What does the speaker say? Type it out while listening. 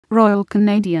Royal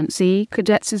Canadian Sea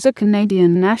Cadets is a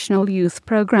Canadian national youth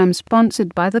program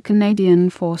sponsored by the Canadian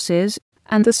Forces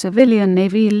and the Civilian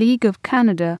Navy League of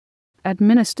Canada,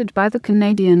 administered by the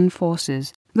Canadian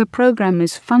Forces. The program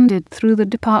is funded through the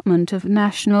Department of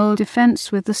National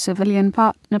Defence with the civilian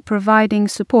partner providing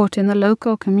support in the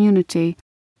local community.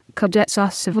 Cadets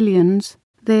are civilians.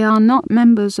 They are not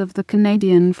members of the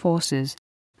Canadian Forces.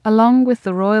 Along with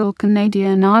the Royal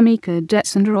Canadian Army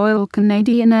Cadets and Royal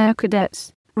Canadian Air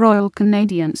Cadets, Royal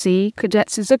Canadian Sea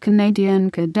Cadets is a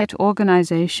Canadian cadet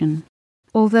organisation.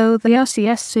 Although the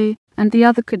RCSC and the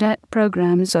other cadet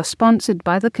programs are sponsored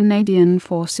by the Canadian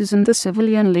Forces and the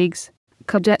civilian leagues,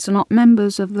 cadets are not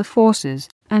members of the forces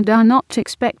and are not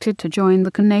expected to join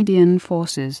the Canadian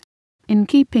Forces. In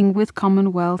keeping with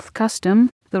Commonwealth custom,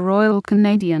 the Royal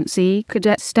Canadian Sea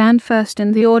Cadets stand first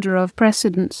in the order of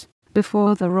precedence,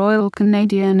 before the Royal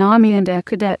Canadian Army and Air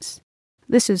Cadets.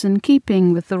 This is in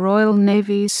keeping with the Royal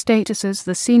Navy's status as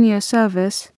the senior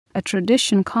service, a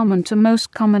tradition common to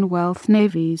most Commonwealth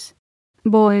navies.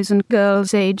 Boys and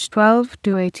girls aged 12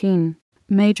 to 18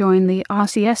 may join the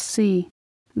RCSC.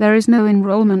 There is no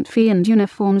enrolment fee and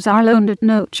uniforms are loaned at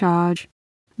no charge.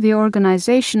 The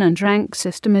organisation and rank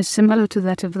system is similar to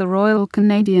that of the Royal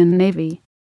Canadian Navy.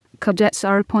 Cadets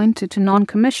are appointed to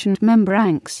non-commissioned member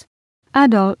ranks.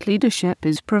 Adult leadership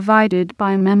is provided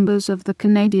by members of the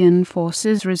Canadian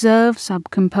Forces Reserve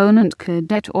Subcomponent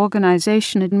Cadet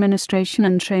Organisation Administration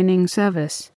and Training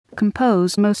Service,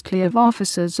 composed mostly of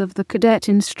officers of the Cadet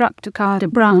Instructor Cadre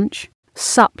Branch,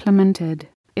 supplemented,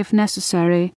 if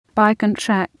necessary, by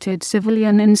contracted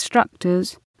civilian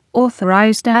instructors,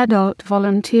 authorized adult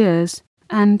volunteers,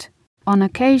 and, on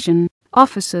occasion,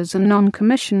 officers and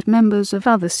non-commissioned members of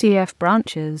other CF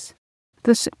branches.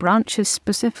 The CIC Branch is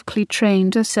specifically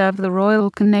trained to serve the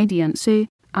Royal Canadian Sea,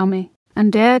 Army,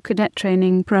 and Air Cadet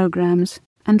training programs,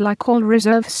 and like all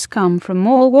reservists come from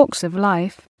all walks of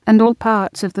life and all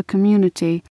parts of the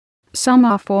community. Some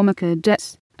are former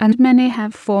cadets, and many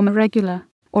have former regular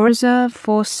or reserve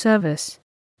force service.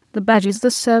 The badge is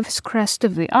the service crest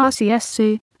of the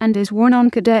RCSC and is worn on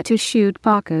cadet-issued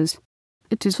parkas.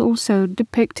 It is also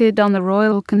depicted on the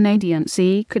Royal Canadian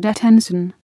Sea Cadet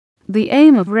ensign. The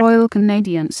aim of Royal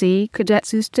Canadian Sea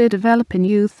Cadets is to develop in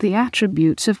youth the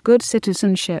attributes of good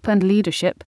citizenship and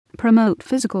leadership, promote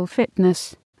physical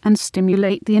fitness, and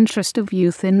stimulate the interest of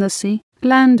youth in the sea,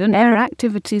 land and air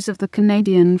activities of the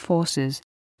Canadian Forces.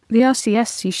 The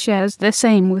RCSC shares this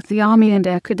aim with the Army and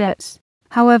Air Cadets.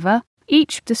 However,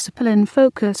 each discipline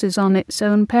focuses on its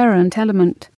own parent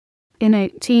element. In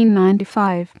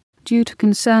 1895, due to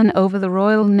concern over the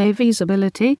Royal Navy's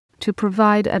ability to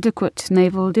provide adequate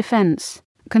naval defence,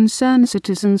 concerned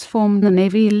citizens formed the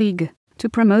Navy League to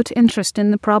promote interest in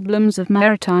the problems of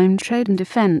maritime trade and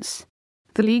defence.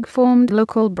 The League formed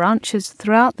local branches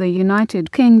throughout the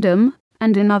United Kingdom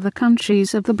and in other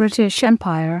countries of the British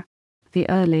Empire. The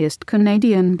earliest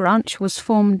Canadian branch was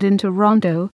formed in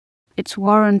Toronto. Its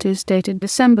warrant is dated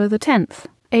December 10,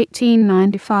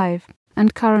 1895,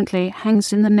 and currently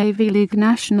hangs in the Navy League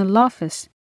National Office.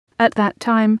 At that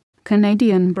time,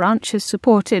 Canadian branches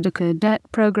supported a cadet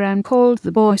program called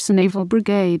the Boys Naval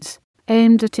Brigades,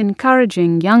 aimed at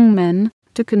encouraging young men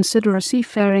to consider a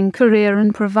seafaring career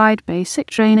and provide basic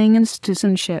training in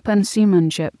citizenship and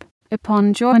seamanship.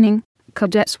 Upon joining,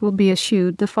 cadets will be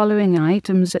issued the following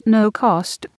items at no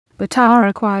cost, but are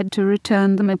required to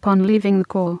return them upon leaving the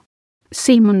Corps: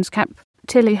 seaman's cap,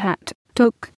 tilly hat,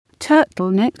 toque,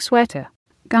 turtleneck sweater,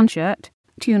 gun shirt,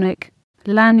 tunic,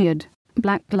 lanyard,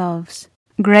 black gloves,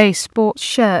 grey sports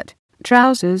shirt,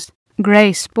 trousers,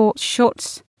 grey sports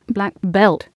shorts, black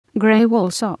belt, grey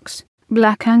wool socks,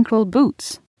 black ankle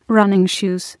boots, running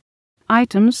shoes.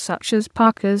 Items such as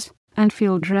parkas and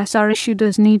field dress are issued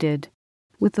as needed.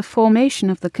 With the formation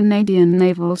of the Canadian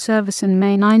Naval Service in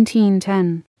May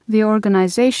 1910, the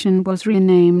organisation was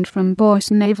renamed from Boys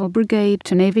Naval Brigade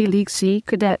to Navy League Sea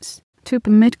Cadets, to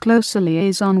permit closer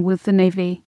liaison with the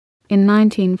Navy. In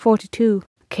 1942,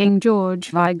 King George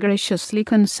VI graciously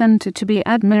consented to be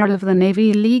Admiral of the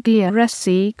Navy League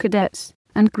RCSC Cadets,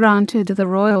 and granted the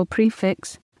royal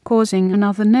prefix, causing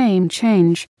another name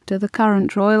change to the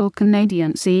current Royal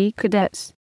Canadian Sea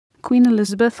Cadets. Queen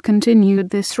Elizabeth continued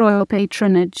this royal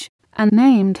patronage, and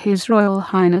named His Royal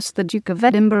Highness the Duke of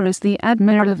Edinburgh as the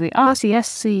Admiral of the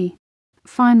RCSC.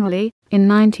 Finally, in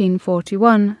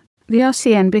 1941, the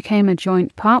RCN became a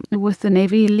joint partner with the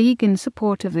Navy League in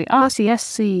support of the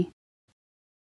RCSC.